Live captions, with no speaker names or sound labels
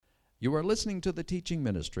You are listening to the teaching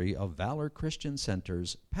ministry of Valor Christian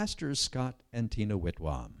Center's Pastors Scott and Tina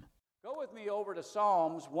Whitwam. Go with me over to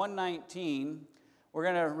Psalms 119. We're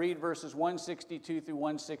going to read verses 162 through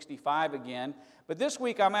 165 again. But this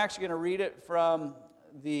week I'm actually going to read it from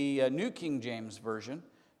the New King James Version,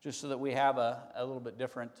 just so that we have a little bit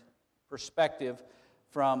different perspective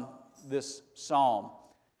from this psalm.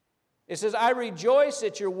 It says, I rejoice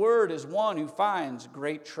at your word as one who finds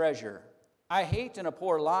great treasure. I hate and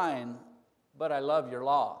abhor lying, but I love your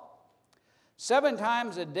law. 7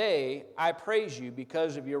 times a day I praise you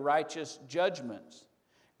because of your righteous judgments.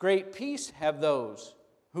 Great peace have those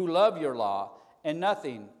who love your law, and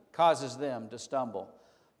nothing causes them to stumble.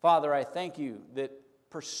 Father, I thank you that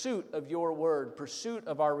pursuit of your word, pursuit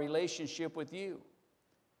of our relationship with you,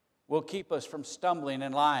 will keep us from stumbling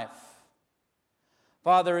in life.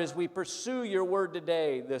 Father, as we pursue your word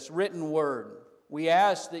today, this written word, we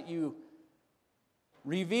ask that you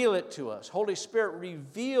reveal it to us. Holy Spirit,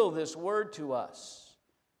 reveal this word to us,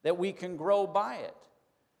 that we can grow by it,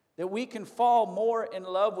 that we can fall more in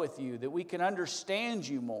love with you, that we can understand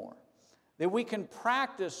you more, that we can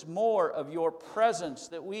practice more of your presence,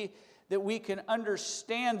 that we can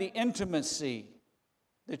understand the intimacy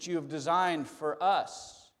that you have designed for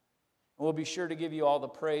us. And we'll be sure to give you all the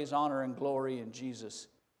praise, honor, and glory in Jesus'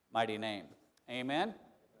 mighty name. Amen?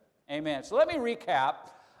 Amen. So let me recap.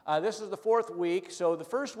 This is the 4th week. So the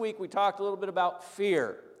first week we talked a little bit about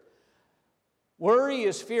fear. Worry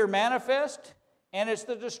is fear manifest, and it's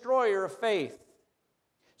the destroyer of faith.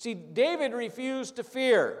 See, David refused to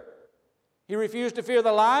fear. He refused to fear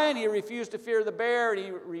the lion, he refused to fear the bear, and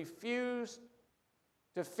he refused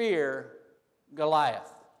to fear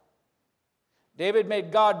Goliath. David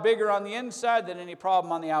made God bigger on the inside than any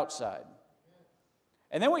problem on the outside.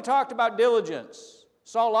 And then we talked about diligence.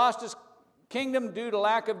 Saul lost his kingdom due to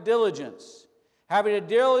lack of diligence. Having a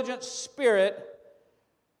diligent spirit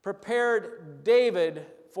prepared David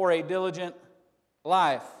for a diligent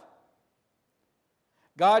life.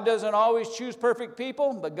 God doesn't always choose perfect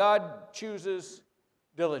people, but God chooses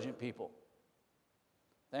diligent people.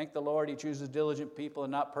 Thank the Lord he chooses diligent people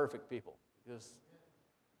and not perfect people, because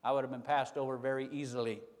I would have been passed over very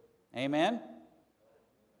easily. Amen?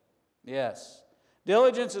 Yes.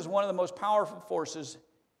 Diligence is one of the most powerful forces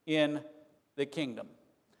in the kingdom.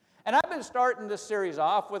 And I've been starting this series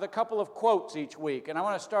off with a couple of quotes each week. And I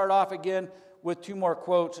want to start off again with 2 more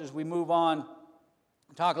quotes as we move on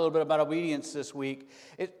and talk a little bit about obedience this week.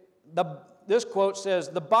 This quote says,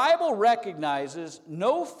 "The Bible recognizes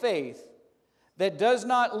no faith that does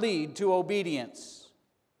not lead to obedience,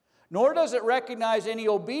 nor does it recognize any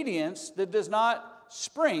obedience that does not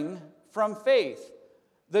spring from faith.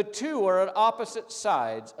 The two are at opposite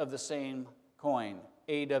sides of the same coin."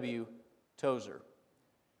 A.W. Tozer.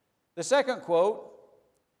 The second quote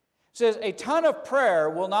says, "A ton of prayer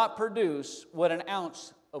will not produce what an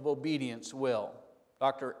ounce of obedience will."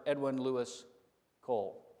 Dr. Edwin Lewis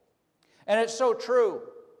Cole. And it's so true.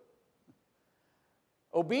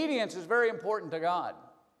 Obedience is very important to God.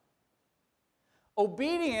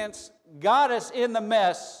 Obedience got us in the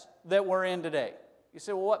mess that we're in today. You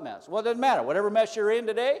say, well, what mess? Well, it doesn't matter. Whatever mess you're in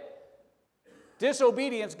today,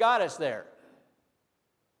 disobedience got us there.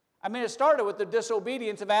 I mean, it started with the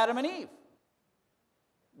disobedience of Adam and Eve.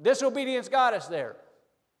 Disobedience got us there.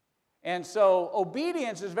 And so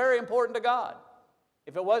obedience is very important to God.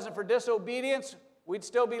 If it wasn't for disobedience, we'd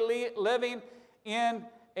still be living in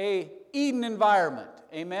an Eden environment.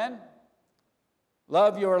 Amen?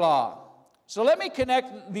 Love your law. So let me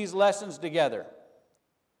connect these lessons together.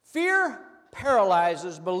 Fear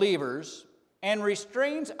paralyzes believers and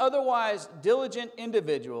restrains otherwise diligent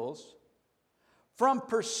individuals from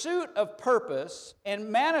pursuit of purpose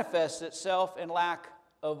and manifests itself in lack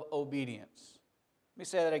of obedience. Let me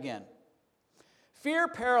say that again. Fear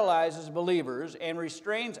paralyzes believers and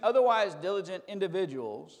restrains otherwise diligent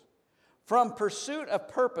individuals from pursuit of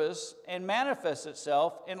purpose and manifests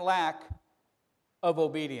itself in lack of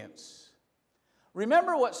obedience.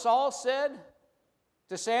 Remember what Saul said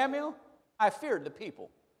to Samuel? I feared the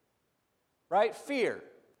people. Right? Fear.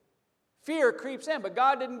 Fear creeps in, but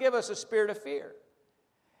God didn't give us a spirit of fear.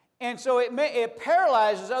 And so it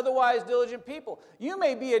paralyzes otherwise diligent people. You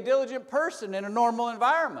may be a diligent person in a normal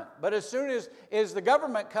environment, but as soon as the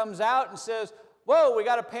government comes out and says, whoa, we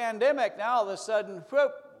got a pandemic, now all of a sudden,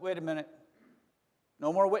 whoop, wait a minute.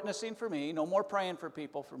 No more witnessing for me. No more praying for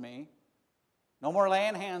people for me. No more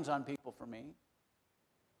laying hands on people for me.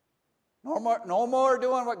 No more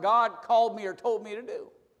doing what God called me or told me to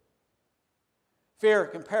do. Fear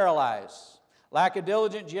can paralyze. Lack of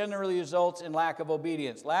diligence generally results in lack of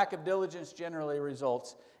obedience. Lack of diligence generally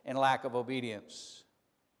results in lack of obedience.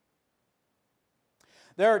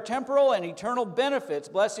 There are temporal and eternal benefits,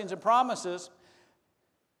 blessings, and promises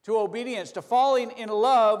to obedience, to falling in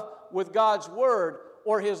love with God's Word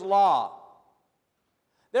or His law.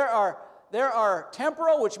 There are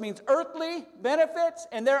temporal, which means earthly benefits,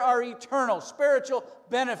 and there are eternal, spiritual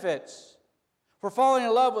benefits for falling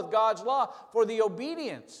in love with God's law, for the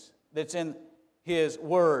obedience that's in His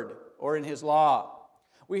Word or in His law.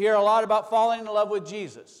 We hear a lot about falling in love with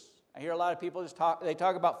Jesus. I hear a lot of people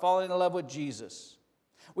talk about falling in love with Jesus.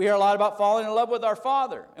 We hear a lot about falling in love with our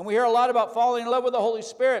Father, and we hear a lot about falling in love with the Holy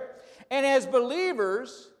Spirit. And as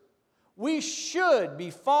believers, we should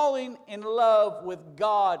be falling in love with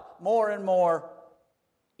God more and more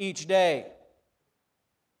each day.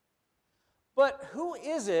 But who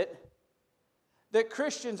is it that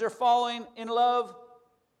Christians are falling in love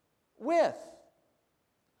with?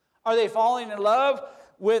 Are they falling in love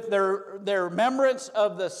with their remembrance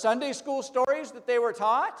of the Sunday school stories that they were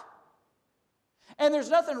taught? And there's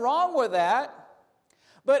nothing wrong with that.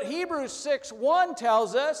 But Hebrews 6:1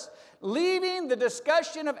 tells us, leaving the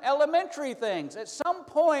discussion of elementary things. At some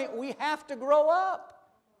point, we have to grow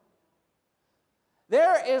up.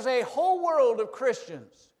 There is a whole world of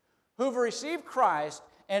Christians who've received Christ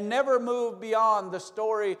and never moved beyond the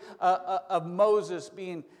story of Moses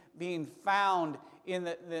being found in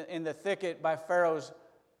the thicket by Pharaoh's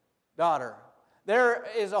daughter. There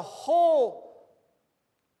is a whole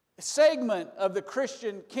segment of the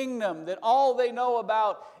Christian kingdom that all they know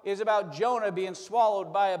about is about Jonah being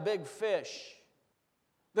swallowed by a big fish.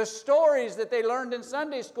 The stories that they learned in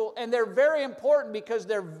Sunday school, and they're very important because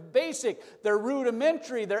they're basic, they're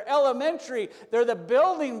rudimentary, they're elementary, they're the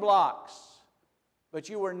building blocks. But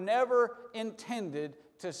you were never intended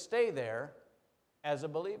to stay there as a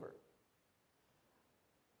believer.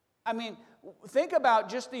 I mean, think about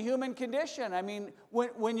just the human condition. I mean,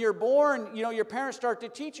 when you're born, your parents start to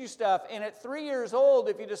teach you stuff. And at 3 years old,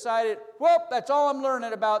 if you decided, well, that's all I'm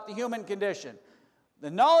learning about the human condition.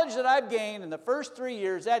 The knowledge that I've gained in the first 3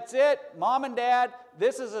 years, that's it. Mom and Dad,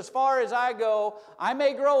 this is as far as I go. I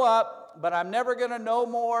may grow up, but I'm never going to know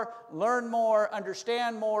more, learn more,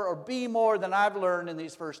 understand more, or be more than I've learned in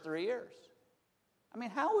these first 3 years. I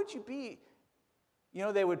mean, how would you be?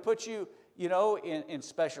 They would put you in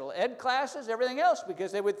special ed classes, everything else,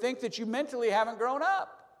 because they would think that you mentally haven't grown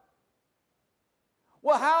up.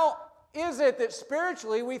 Well, how is it that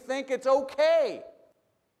spiritually we think it's okay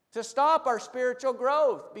to stop our spiritual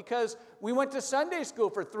growth because we went to Sunday school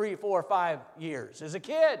for 3, 4, 5 years as a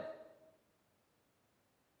kid?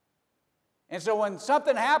 And so when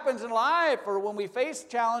something happens in life or when we face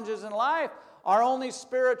challenges in life, our only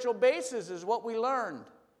spiritual basis is what we learned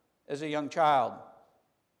as a young child.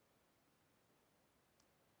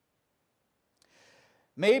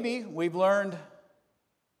 Maybe we've learned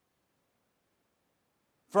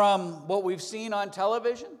from what we've seen on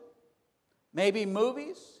television, maybe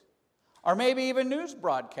movies, or maybe even news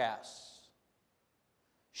broadcasts.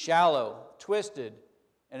 Shallow, twisted,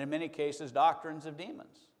 and in many cases, doctrines of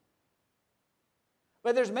demons.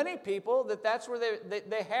 But there's many people that's where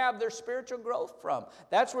they have their spiritual growth from.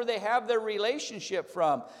 That's where they have their relationship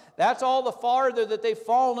from. That's all the farther that they've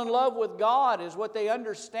fallen in love with God is what they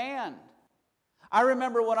understand. I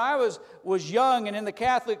remember when I was young and in the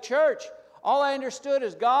Catholic Church, all I understood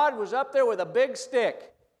is God was up there with a big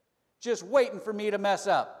stick, just waiting for me to mess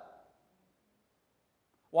up.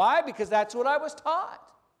 Why? Because that's what I was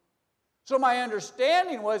taught. So my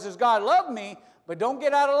understanding was God loved me, but don't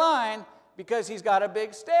get out of line because He's got a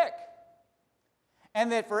big stick.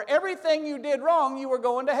 And that for everything you did wrong, you were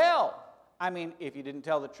going to hell. I mean, if you didn't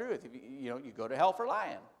tell the truth, you go to hell for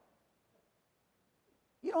lying.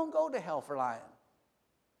 You don't go to hell for lying.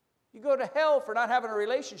 You go to hell for not having a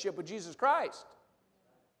relationship with Jesus Christ.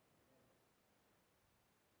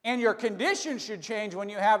 And your condition should change when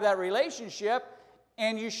you have that relationship,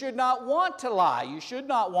 and you should not want to lie. You should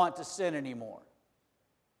not want to sin anymore.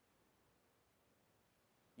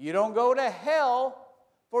 You don't go to hell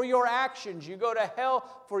for your actions. You go to hell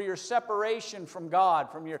for your separation from God,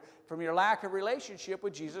 from your lack of relationship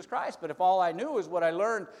with Jesus Christ. But if all I knew is what I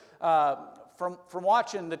learned from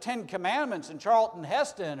watching the Ten Commandments and Charlton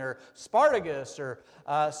Heston or Spartacus or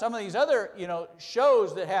some of these other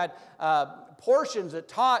shows that had portions that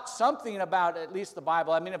taught something about at least the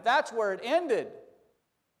Bible. I mean, if that's where it ended,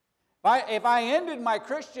 if I ended my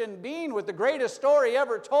Christian being with the greatest story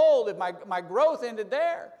ever told, if my growth ended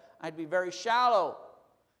there, I'd be very shallow.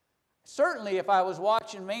 Certainly if I was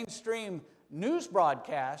watching mainstream news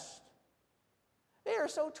broadcasts, they are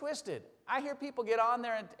so twisted. I hear people get on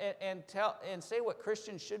there and say what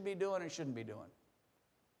Christians should be doing and shouldn't be doing.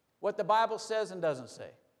 What the Bible says and doesn't say.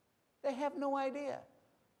 They have no idea.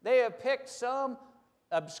 They have picked some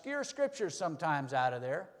obscure scriptures sometimes out of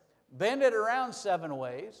there, bend it around 7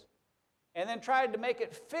 ways, and then tried to make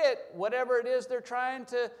it fit whatever it is they're trying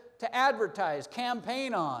to advertise,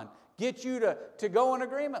 campaign on, get you to go in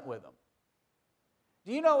agreement with them.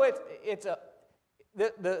 Do you know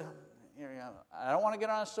I don't want to get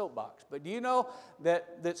on a soapbox, but do you know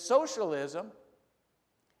that socialism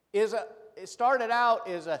it started out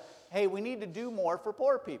as hey, we need to do more for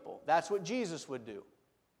poor people. That's what Jesus would do,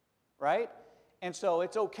 right? And so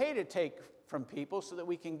it's okay to take from people so that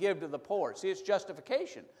we can give to the poor. See, it's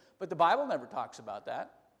justification. But the Bible never talks about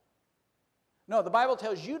that. No, the Bible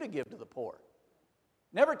tells you to give to the poor.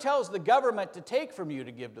 Never tells the government to take from you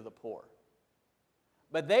to give to the poor.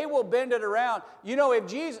 But they will bend it around. You know, if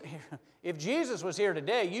Jesus was here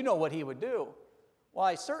today, you know what he would do. Well,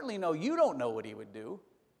 I certainly know you don't know what he would do.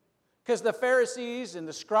 Because the Pharisees and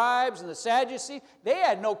the scribes and the Sadducees, they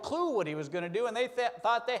had no clue what he was going to do, and they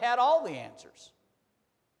thought they had all the answers.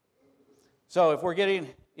 So if we're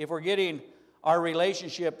getting our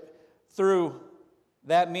relationship through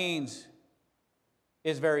that means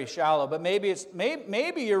is very shallow. But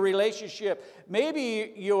maybe your relationship,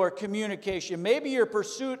 maybe your communication, maybe your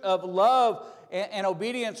pursuit of love and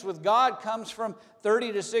obedience with God comes from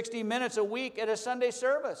 30 to 60 minutes a week at a Sunday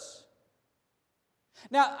service.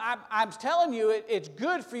 Now, I'm telling you, it's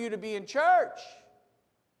good for you to be in church.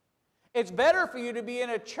 It's better for you to be in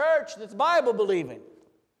a church that's Bible-believing.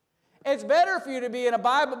 It's better for you to be in a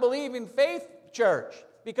Bible-believing faith church,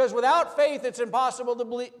 because without faith, it's impossible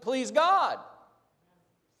to please God.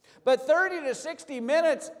 But 30 to 60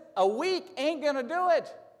 minutes a week ain't going to do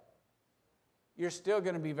it. You're still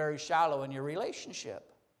going to be very shallow in your relationship.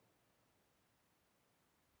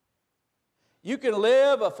 You can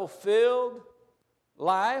live a fulfilled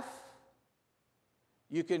life.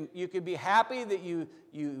 You can be happy that you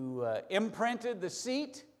imprinted the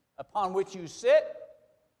seat upon which you sit,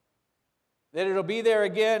 that it'll be there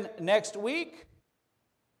again next week.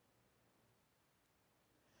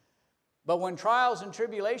 But when trials and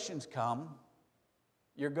tribulations come,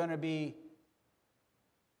 you're going to be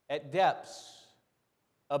at depths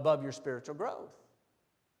above your spiritual growth,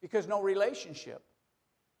 because no relationship.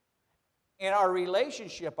 And our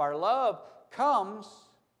relationship, our love, comes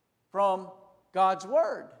from God's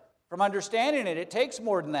Word, from understanding it. It takes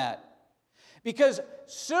more than that. Because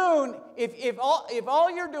soon, if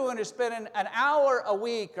all you're doing is spending an hour a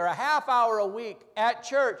week or a half hour a week at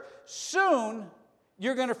church, soon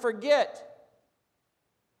you're going to forget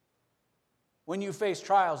when you face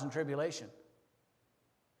trials and tribulation.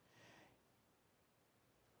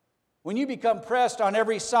 When you become pressed on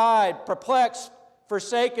every side, perplexed,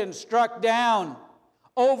 forsaken, struck down,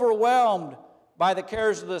 overwhelmed by the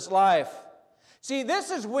cares of this life. See, this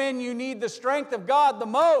is when you need the strength of God the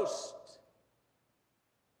most.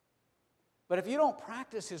 But if you don't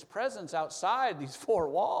practice His presence outside these four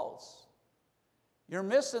walls, you're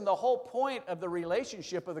missing the whole point of the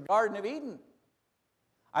relationship of the Garden of Eden.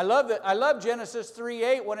 I love Genesis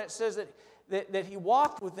 3:8 when it says that He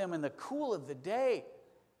walked with them in the cool of the day.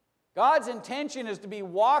 God's intention is to be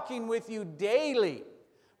walking with you daily,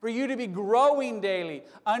 for you to be growing daily,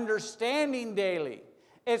 understanding daily.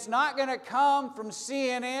 It's not going to come from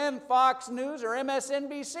CNN, Fox News, or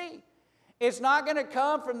MSNBC. It's not going to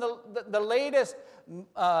come from the latest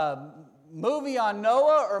movie on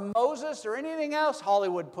Noah or Moses or anything else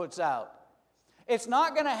Hollywood puts out. It's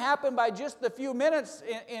not going to happen by just the few minutes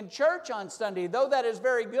in church on Sunday, though that is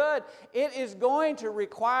very good. It is going to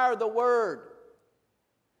require the Word.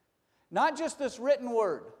 Not just this written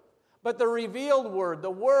Word, but the revealed Word,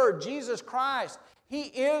 the Word, Jesus Christ. He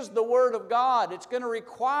is the Word of God. It's going to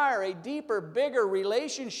require a deeper, bigger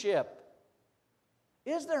relationship.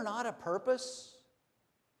 Is there not a purpose?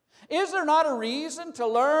 Is there not a reason to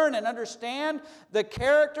learn and understand the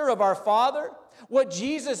character of our Father, what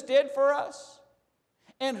Jesus did for us,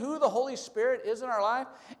 and who the Holy Spirit is in our life?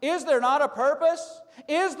 Is there not a purpose?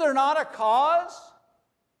 Is there not a cause?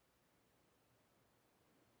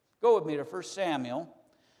 Go with me to 1 Samuel,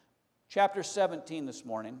 chapter 17 this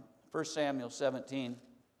morning. 1 Samuel 17,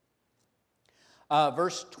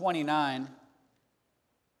 verse 29.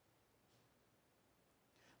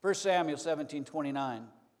 1 Samuel 17, 29.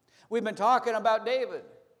 We've been talking about David.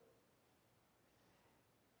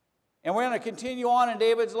 And we're going to continue on in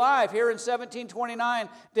David's life. Here in 17:29,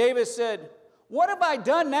 David said, "What have I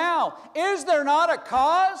done now? Is there not a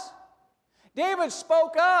cause?" David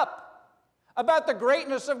spoke up about the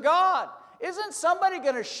greatness of God. Isn't somebody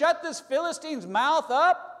going to shut this Philistine's mouth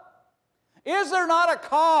up? Is there not a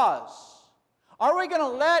cause? Are we going to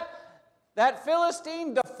let that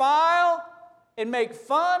Philistine defile and make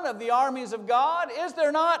fun of the armies of God? Is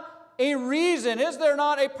there not a reason? Is there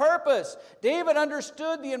not a purpose? David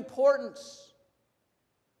understood the importance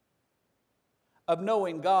of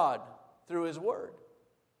knowing God through His Word.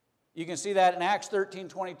 You can see that in Acts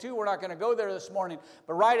 13:22. We're not going to go there this morning,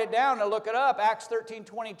 but write it down and look it up. Acts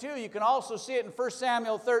 13:22. You can also see it in 1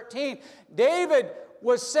 Samuel 13. David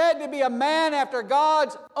was said to be a man after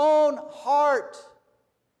God's own heart.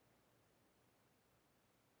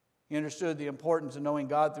 He understood the importance of knowing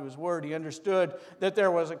God through His Word. He understood that there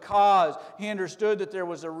was a cause. He understood that there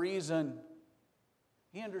was a reason.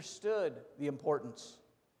 He understood the importance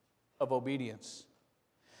of obedience.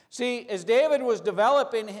 See, as David was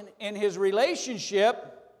developing in his relationship,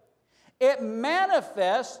 it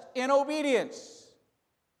manifests in obedience.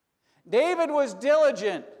 David was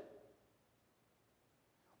diligent.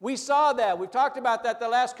 We saw that. We've talked about that the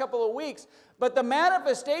last couple of weeks. But the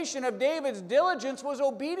manifestation of David's diligence was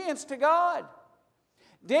obedience to God.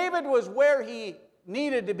 David was where he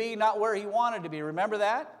needed to be, not where he wanted to be. Remember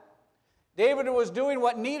that? David was doing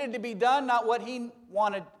what needed to be done, not what he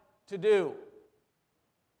wanted to do.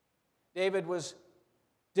 David was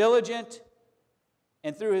diligent,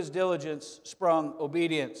 and through his diligence sprung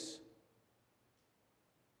obedience.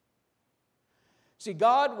 See,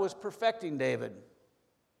 God was perfecting David.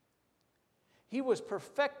 He was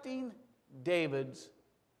perfecting David's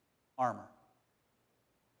armor.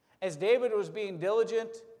 As David was being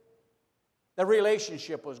diligent, the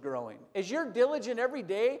relationship was growing. As you're diligent every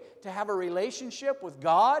day to have a relationship with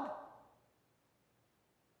God,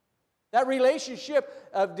 that relationship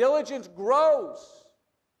of diligence grows.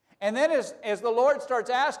 And then as the Lord starts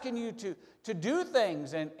asking you to do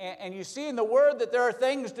things, and you see in the Word that there are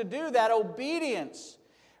things to do, that obedience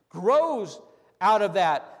grows out of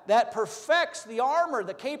that. That perfects the armor,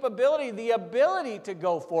 the capability, the ability to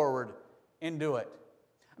go forward and do it.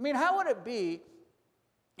 I mean, how would it be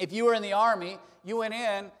if you were in the Army, you went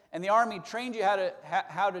in, and the Army trained you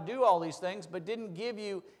how to do all these things, but didn't give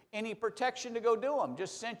you any protection to go do them.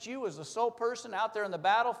 Just sent you as the sole person out there in the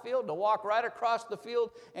battlefield to walk right across the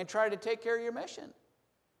field and try to take care of your mission.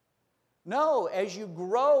 No, as you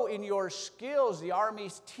grow in your skills, the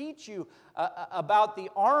armies teach you about the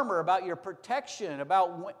armor, about your protection,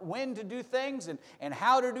 about when to do things and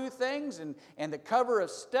how to do things, and the cover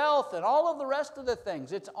of stealth and all of the rest of the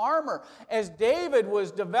things. It's armor. As David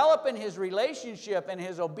was developing his relationship and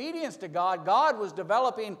his obedience to God, God was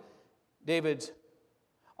developing David's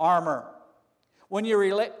armor. When your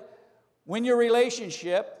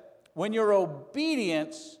relationship, when your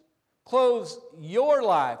obedience clothes your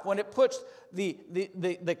life, when it puts the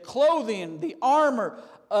clothing, the armor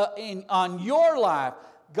on your life,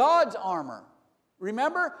 God's armor.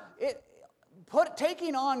 Remember,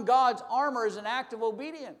 taking on God's armor is an act of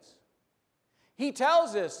obedience. He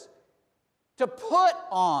tells us to put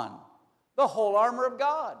on the whole armor of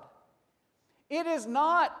God. It is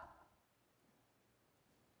not.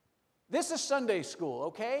 This is Sunday school,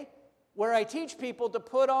 okay? Where I teach people to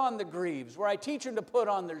put on the greaves, where I teach them to put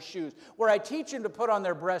on their shoes, where I teach them to put on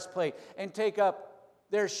their breastplate and take up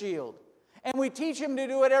their shield. And we teach them to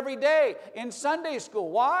do it every day in Sunday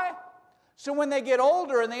school. Why? So when they get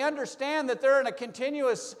older and they understand that they're in a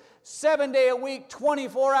continuous 7-day-a-week,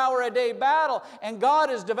 24-hour-a-day battle, and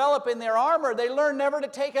God is developing their armor, they learn never to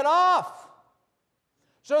take it off,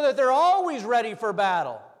 so that they're always ready for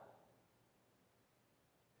battle.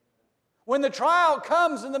 When the trial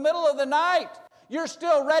comes in the middle of the night, you're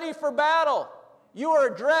still ready for battle. You are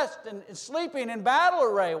dressed and sleeping in battle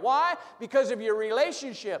array. Why? Because of your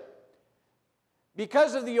relationship.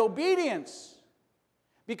 Because of the obedience.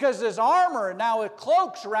 Because this armor now it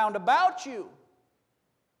cloaks around about you.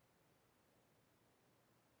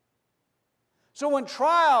 So when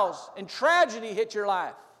trials and tragedy hit your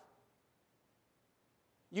life,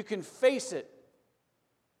 you can face it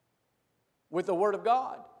with the Word of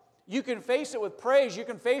God. You can face it with praise. You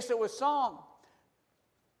can face it with song.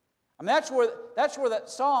 I mean, that's where that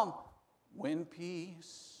song, when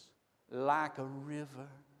peace like a river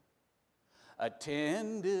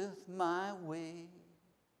attendeth my way.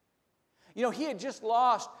 You know, he had just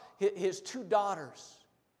lost his 2 daughters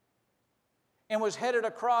and was headed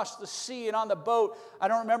across the sea and on the boat. I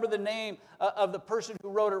don't remember the name of the person who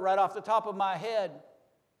wrote it right off the top of my head.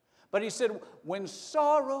 But he said, when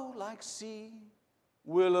sorrow like sea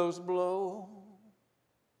willows blow,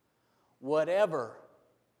 whatever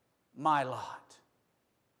my lot,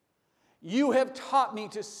 you have taught me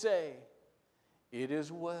to say, it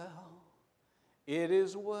is well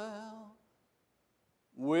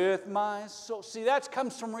with my soul. See, that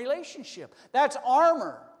comes from relationship. That's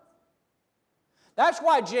armor. That's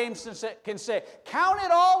why James can say, count it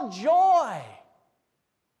all joy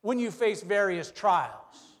when you face various trials.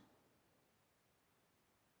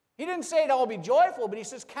 He didn't say it all be joyful, but he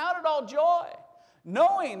says, count it all joy,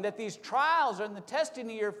 knowing that these trials and the testing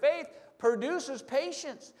of your faith produces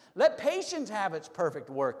patience. Let patience have its perfect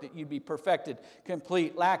work, that you be perfected,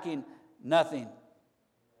 complete, lacking nothing.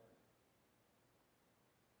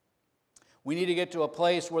 We need to get to a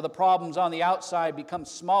place where the problems on the outside become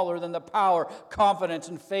smaller than the power, confidence,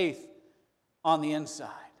 and faith on the inside.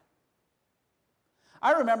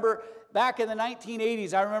 I remember back in the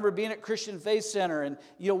 1980s, I remember being at Christian Faith Center, and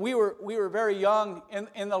we were very young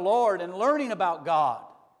in the Lord and learning about God.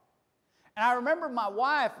 And I remember my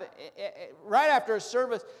wife, right after a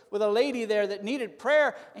service, with a lady there that needed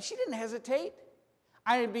prayer, and she didn't hesitate.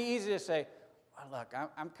 It'd be easy to say, well, look,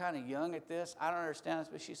 I'm kind of young at this. I don't understand this.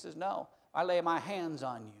 But she says, no, I lay my hands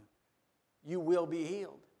on you. You will be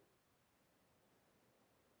healed.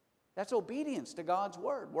 That's obedience to God's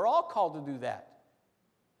word. We're all called to do that.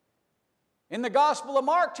 In the Gospel of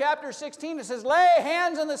Mark, chapter 16, it says, lay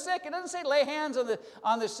hands on the sick. It doesn't say lay hands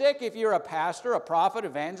on the sick if you're a pastor, a prophet,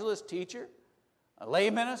 evangelist, teacher, a lay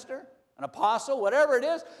minister, an apostle, whatever it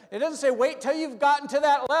is. It doesn't say wait till you've gotten to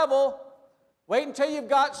that level. Wait until you've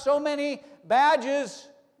got so many badges.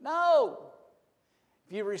 No.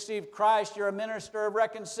 If you receive Christ, you're a minister of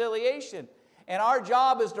reconciliation. And our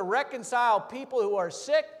job is to reconcile people who are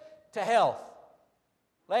sick to health.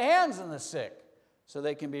 Lay hands on the sick so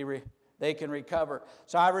they can recover.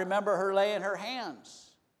 So I remember her laying her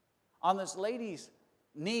hands on this lady's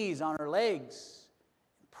knees, on her legs,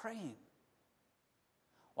 and praying.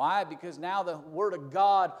 Why? Because now the Word of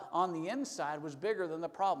God on the inside was bigger than the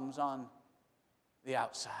problems on the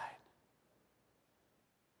outside.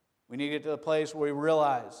 We need to get to the place where we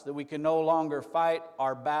realize that we can no longer fight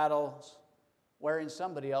our battles wearing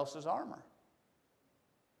somebody else's armor.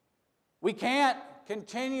 We can't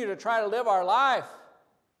continue to try to live our life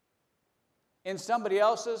in somebody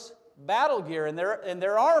else's battle gear, and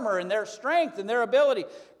their armor, and their strength, and their ability.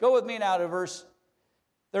 Go with me now to verse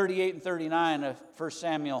 38 and 39 of 1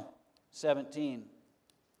 Samuel 17.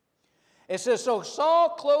 It says, so Saul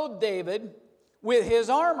clothed David with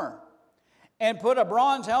his armor and put a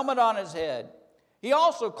bronze helmet on his head. He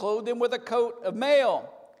also clothed him with a coat of mail.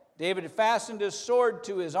 David fastened his sword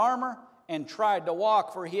to his armor and tried to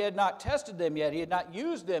walk, for he had not tested them yet. He had not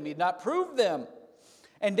used them. He had not proved them.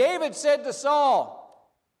 And David said to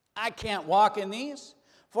Saul, I can't walk in these,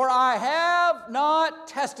 for I have not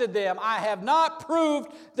tested them. I have not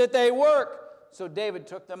proved that they work. So David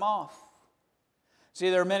took them off.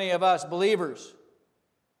 See, there are many of us believers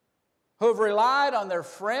who have relied on their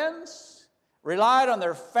friends, relied on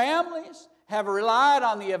their families, have relied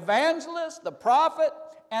on the evangelist, the prophet,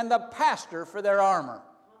 and the pastor for their armor.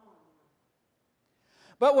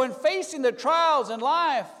 But when facing the trials in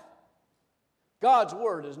life, God's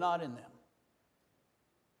word is not in them.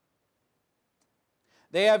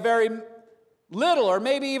 They have very little or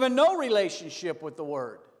maybe even no relationship with the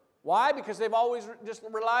word. Why? Because they've always just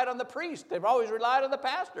relied on the priest. They've always relied on the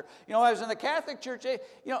pastor. I was in the Catholic Church,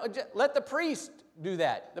 let the priest do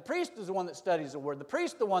that. The priest is the one that studies the word. The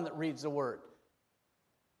priest is the one that reads the word.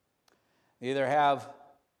 They either have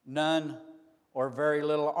none or very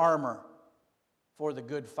little armor for the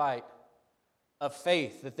good fight of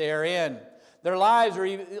faith that they are in. Their lives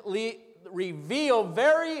reveal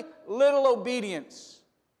very little obedience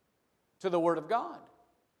to the Word of God.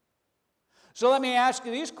 So let me ask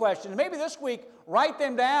you these questions. Maybe this week, write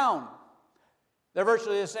them down. They're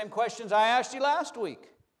virtually the same questions I asked you last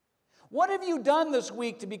week. What have you done this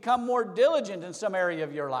week to become more diligent in some area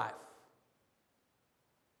of your life?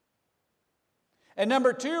 And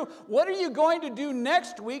number two, what are you going to do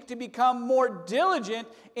next week to become more diligent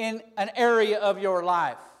in an area of your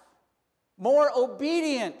life? More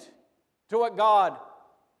obedient to what God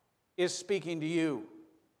is speaking to you.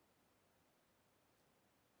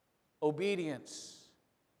 Obedience.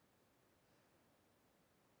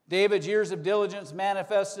 David's years of diligence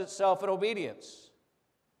manifests itself in obedience.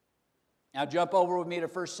 Now jump over with me to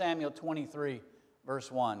 1 Samuel 23,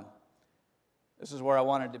 verse 1. This is where I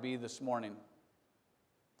wanted to be this morning.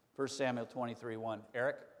 1 Samuel 23, 1.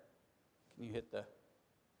 Eric, can you hit the...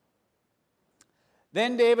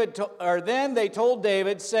 Then they told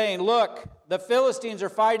David, saying, look, the Philistines are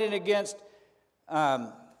fighting against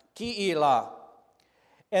Keilah,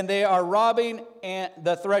 and they are robbing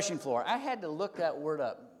the threshing floor. I had to look that word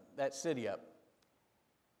up, that city up.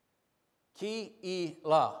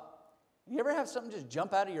 Keilah. You ever have something just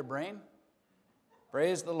jump out of your brain?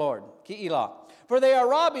 Praise the Lord. Keilah. For they are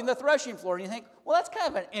robbing the threshing floor. And you think, well, that's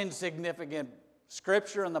kind of an insignificant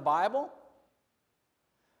scripture in the Bible.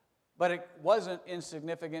 But it wasn't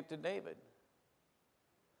insignificant to David.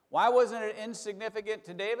 Why wasn't it insignificant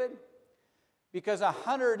to David? Because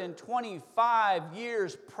 125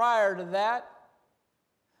 years prior to that,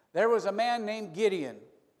 there was a man named Gideon.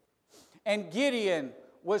 And Gideon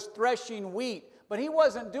was threshing wheat, but he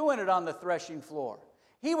wasn't doing it on the threshing floor.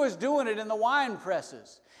 He was doing it in the wine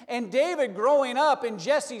presses. And David, growing up in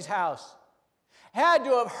Jesse's house, had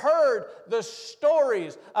to have heard the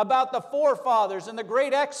stories about the forefathers and the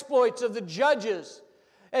great exploits of the judges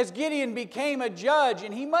as Gideon became a judge.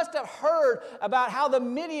 And he must have heard about how the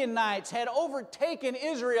Midianites had overtaken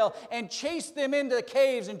Israel and chased them into the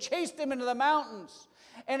caves and chased them into the mountains.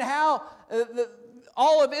 And how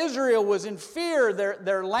all of Israel was in fear.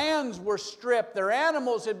 Their lands were stripped. Their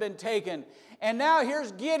animals had been taken. And now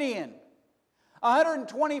here's Gideon,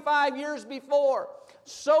 125 years before,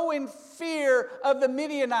 so in fear of the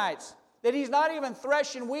Midianites that he's not even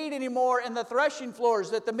threshing wheat anymore in the threshing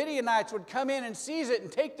floors, that the Midianites would come in and seize it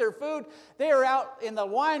and take their food. They are out in the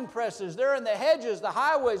wine presses. They're in the hedges, the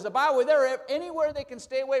highways, the byway. They're anywhere they can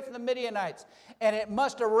stay away from the Midianites. And it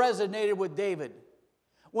must have resonated with David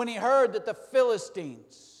when he heard that the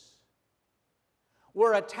Philistines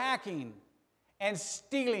were attacking and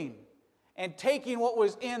stealing and taking what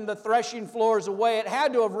was in the threshing floors away. It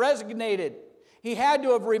had to have resonated. He had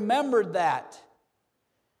to have remembered that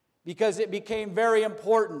because it became very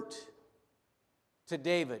important to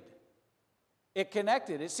David. It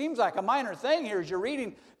connected. It seems like a minor thing here as you're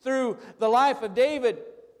reading through the life of David.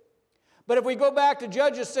 But if we go back to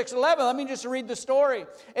Judges 6:11, let me just read the story.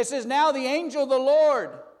 It says, "Now the angel of the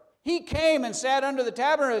Lord, he came and sat under the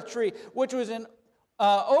tabernacle tree, which was in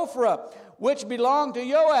Ophrah, which belonged to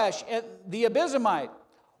Joash the Abiezrite,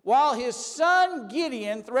 while his son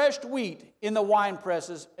Gideon threshed wheat in the wine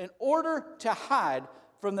presses in order to hide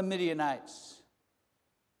from the Midianites."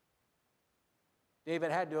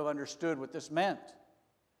 David had to have understood what this meant.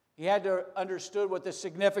 He had to have understood what the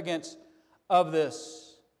significance of this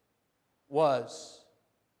was.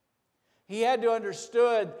 He had to have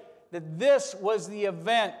understood that this was the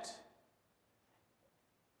event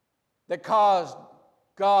that caused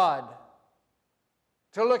God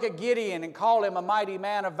to look at Gideon and call him a mighty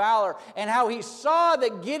man of valor, and how he saw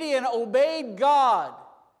that Gideon obeyed God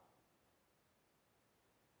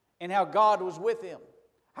and how God was with him,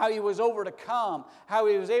 how he was overcome, how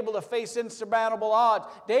he was able to face insurmountable odds.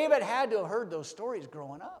 David had to have heard those stories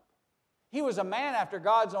growing up. He was a man after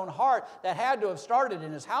God's own heart that had to have started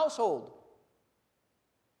in his household.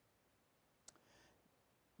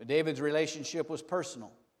 But David's relationship was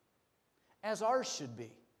personal, as ours should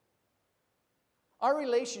be. Our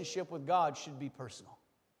relationship with God should be personal.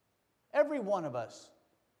 Every one of us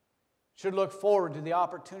should look forward to the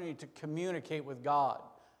opportunity to communicate with God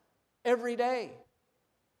every day.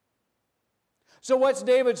 So what's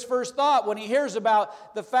David's first thought when he hears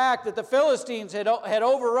about the fact that the Philistines had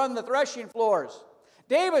overrun the threshing floors?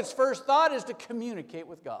 David's first thought is to communicate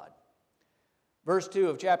with God. Verse 2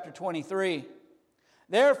 of chapter 23.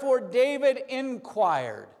 "Therefore David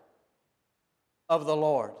inquired of the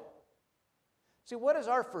Lord." See, what is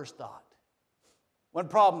our first thought when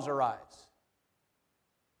problems arise?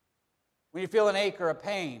 When you feel an ache or a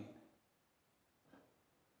pain?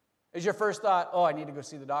 Is your first thought, "Oh, I need to go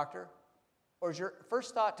see the doctor"? Or is your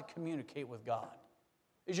first thought to communicate with God?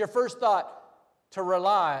 Is your first thought to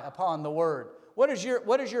rely upon the Word? What is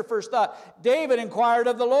your first thought? David inquired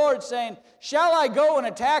of the Lord, saying, "Shall I go and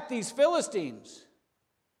attack these Philistines?"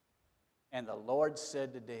 And the Lord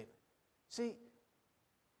said to David. See,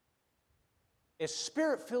 as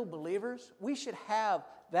Spirit-filled believers, we should have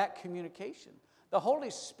that communication. The Holy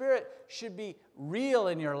Spirit should be real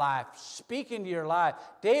in your life, speaking to your life.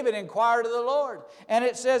 David inquired of the Lord. And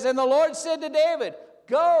it says, "And the Lord said to David,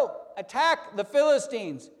 go attack the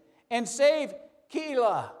Philistines and save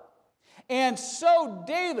Keilah." And so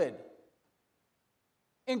David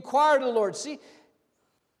inquired of the Lord. See,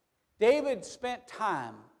 David spent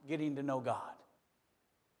time getting to know God.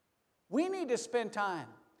 We need to spend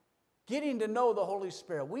time getting to know the Holy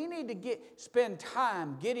Spirit. We need to spend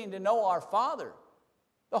time getting to know our Father.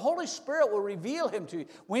 The Holy Spirit will reveal Him to you.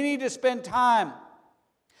 We need to spend time.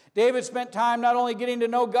 David spent time not only getting to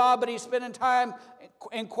know God, but he spent time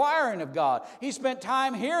inquiring of God. He spent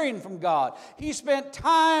time hearing from God. He spent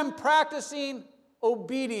time practicing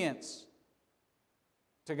obedience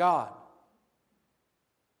to God.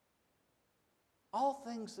 All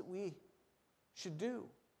things that we should do.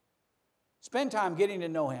 Spend time getting to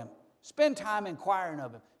know Him. Spend time inquiring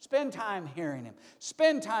of Him. Spend time hearing Him.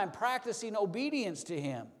 Spend time practicing obedience to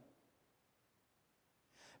Him.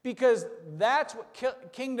 Because that's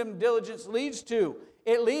what kingdom diligence leads to.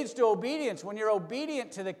 It leads to obedience. When you're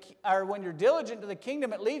obedient to when you're diligent to the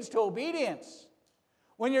kingdom, it leads to obedience.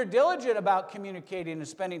 When you're diligent about communicating and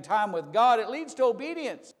spending time with God, it leads to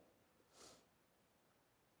obedience.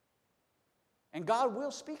 And God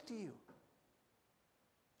will speak to you.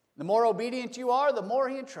 The more obedient you are, the more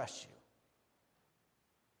He entrusts you.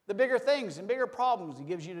 The bigger things and bigger problems He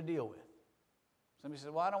gives you to deal with. Somebody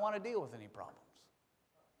says, well, I don't want to deal with any problems.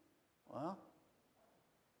 Well,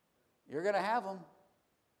 you're going to have them.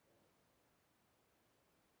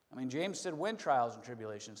 I mean, James said when trials and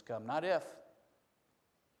tribulations come, not if.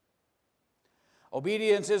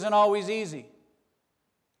 Obedience isn't always easy.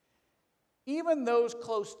 Even those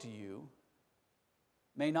close to you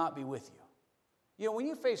may not be with you. You know, when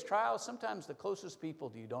you face trials, sometimes the closest people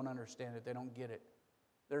to you don't understand it. They don't get it.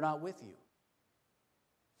 They're not with you.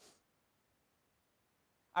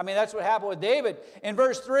 I mean, that's what happened with David. In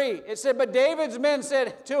verse 3, it said, but David's men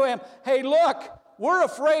said to him, hey, look, we're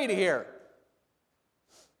afraid here.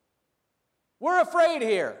 We're afraid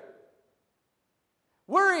here.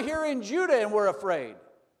 We're here in Judah and we're afraid.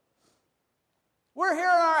 We're here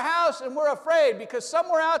in our house and we're afraid because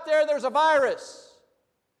somewhere out there there's a virus.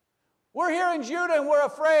 We're here in Judah and we're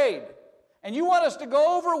afraid. And you want us to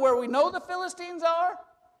go over where we know the Philistines are?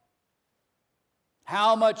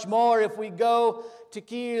 How much more if we go to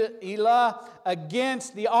Keilah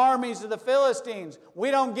against the armies of the Philistines?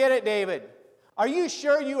 We don't get it, David. Are you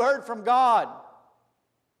sure you heard from God?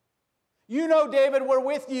 You know, David, we're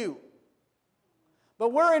with you.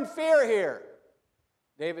 But we're in fear here.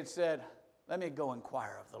 David said, let me go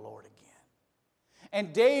inquire of the Lord again.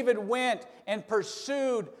 And David went and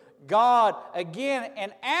pursued God again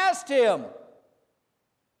and asked Him.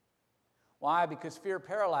 Why? Because fear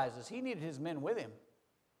paralyzes. He needed his men with him.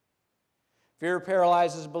 Fear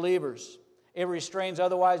paralyzes believers. It restrains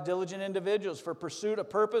otherwise diligent individuals for pursuit of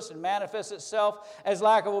purpose and manifests itself as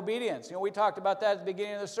lack of obedience. You know, we talked about that at the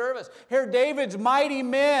beginning of the service. Here, David's mighty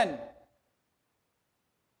men.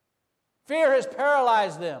 Fear has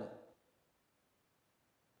paralyzed them.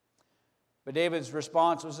 But David's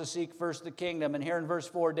response was to seek first the kingdom. And here in verse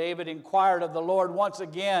 4, David inquired of the Lord once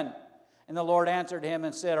again. And the Lord answered him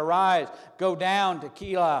and said, arise, go down to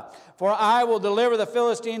Keilah, for I will deliver the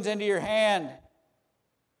Philistines into your hand.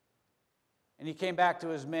 And he came back to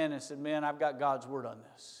his men and said, men, I've got God's word on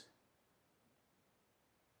this.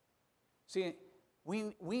 See,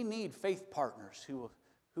 we need faith partners who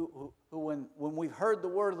when we've heard the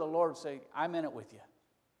word of the Lord, say, I'm in it with you.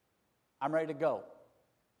 I'm ready to go.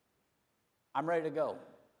 I'm ready to go.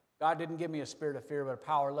 God didn't give me a spirit of fear, but a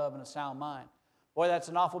power, love, and a sound mind. Boy, that's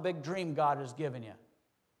an awful big dream God has given you.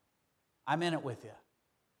 I'm in it with you.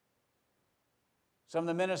 Some of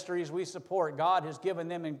the ministries we support, God has given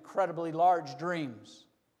them incredibly large dreams.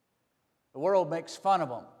 The world makes fun of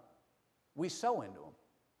them. We sow into them.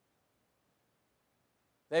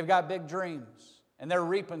 They've got big dreams, and they're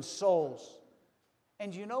reaping souls.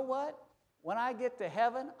 And you know what? When I get to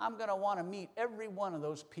heaven, I'm going to want to meet every one of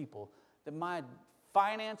those people that my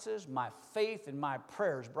finances, my faith, and my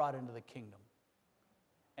prayers brought into the kingdom.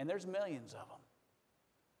 And there's millions of them.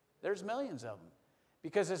 There's millions of them.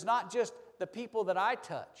 Because it's not just the people that I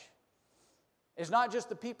touch. It's not just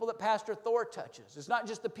the people that Pastor Thor touches. It's not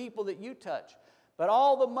just the people that you touch. But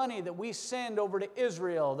all the money that we send over to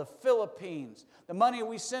Israel, the Philippines, the money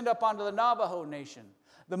we send up onto the Navajo Nation,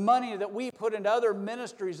 the money that we put into other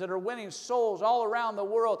ministries that are winning souls all around the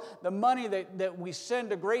world, the money that we send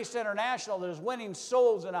to Grace International that is winning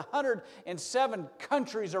souls in 107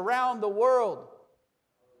 countries around the world.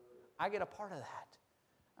 I get a part of that.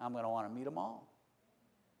 I'm going to want to meet them all.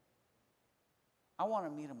 I want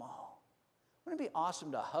to meet them all. Wouldn't it be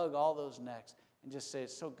awesome to hug all those necks and just say,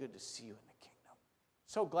 it's so good to see you in the kingdom.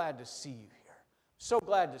 So glad to see you here. So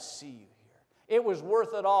glad to see you here. It was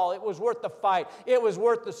worth it all. It was worth the fight. It was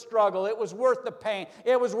worth the struggle. It was worth the pain.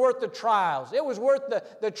 It was worth the trials. It was worth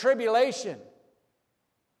the tribulation.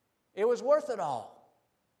 It was worth it all.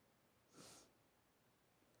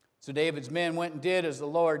 So David's men went and did as the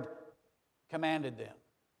Lord commanded them,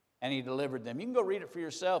 and he delivered them. You can go read it for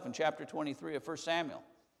yourself in chapter 23 of 1 Samuel.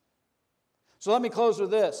 So let me close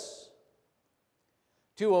with this.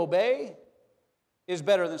 To obey is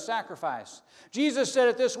better than sacrifice. Jesus said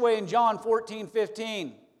it this way in John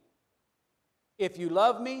 14:15. If you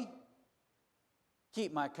love me,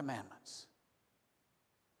 keep my commandments.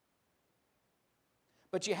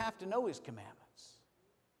 But you have to know his commandments.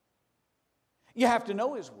 You have to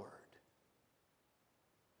know his word.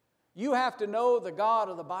 You have to know the God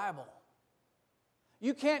of the Bible.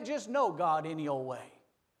 You can't just know God any old way.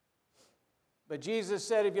 But Jesus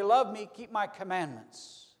said, if you love me, keep my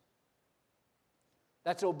commandments.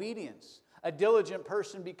 That's obedience. A diligent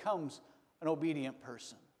person becomes an obedient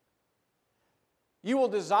person. You will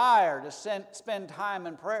desire to spend time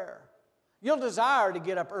in prayer. You'll desire to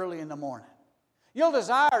get up early in the morning. You'll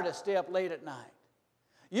desire to stay up late at night.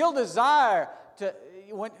 You'll desire to,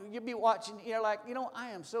 when you'll be watching, you're like,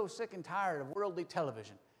 I am so sick and tired of worldly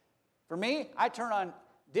television. For me, I turn on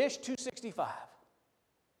Dish 265,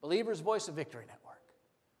 Believer's Voice of Victory Network.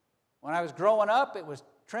 When I was growing up, it was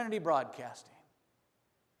Trinity Broadcasting.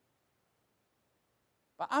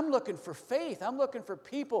 But I'm looking for faith. I'm looking for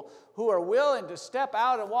people who are willing to step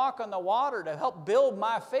out and walk on the water to help build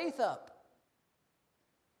my faith up.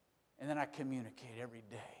 And then I communicate every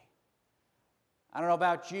day. I don't know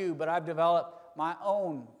about you, but I've developed my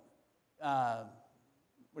own,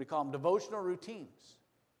 devotional routines.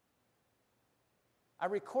 I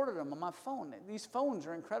recorded them on my phone. These phones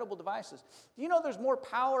are incredible devices. Do you know there's more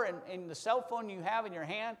power in the cell phone you have in your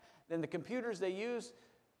hand than the computers they use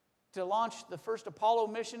to launch the first Apollo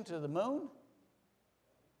mission to the moon?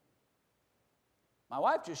 My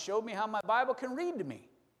wife just showed me how my Bible can read to me.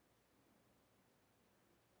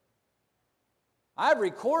 I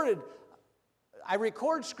record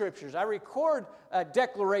scriptures. I record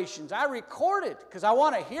declarations. I record it because I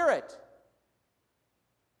want to hear it.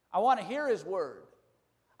 I want to hear His Word.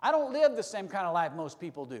 I don't live the same kind of life most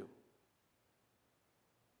people do.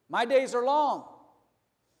 My days are long.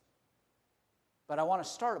 But I want to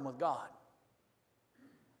start them with God.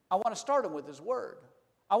 I want to start them with His Word.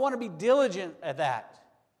 I want to be diligent at that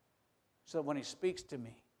so that when He speaks to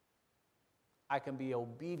me, I can be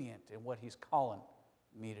obedient in what He's calling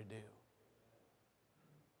me to do.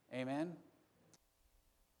 Amen.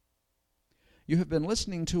 You have been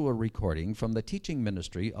listening to a recording from the teaching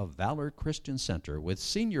ministry of Valor Christian Center with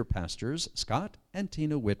senior pastors Scott and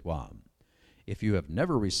Tina Whitwam. If you have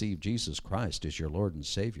never received Jesus Christ as your Lord and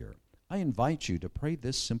Savior, I invite you to pray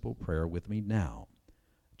this simple prayer with me now.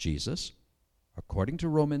 Jesus, according to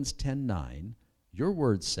Romans 10:9, your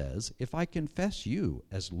word says, if I confess you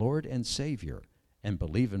as Lord and Savior and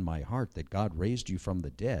believe in my heart that God raised you from the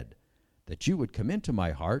dead, that you would come into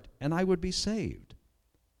my heart and I would be saved.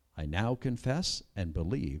 I now confess and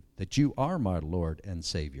believe that you are my Lord and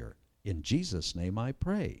Savior. In Jesus' name I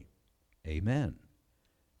pray. Amen.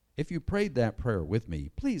 If you prayed that prayer with me,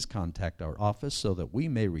 please contact our office so that we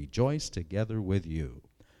may rejoice together with you.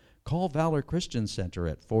 Call Valor Christian Center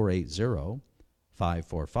at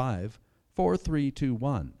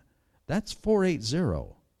 480-545-4321. That's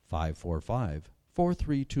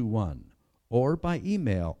 480-545-4321. Or by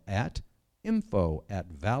email at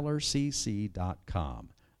info@valorcc.com.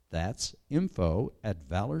 That's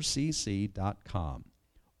info@valorcc.com.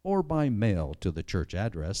 Or by mail to the church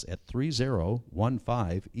address at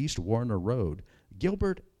 3015 East Warner Road,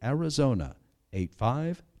 Gilbert, Arizona,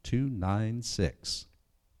 85296.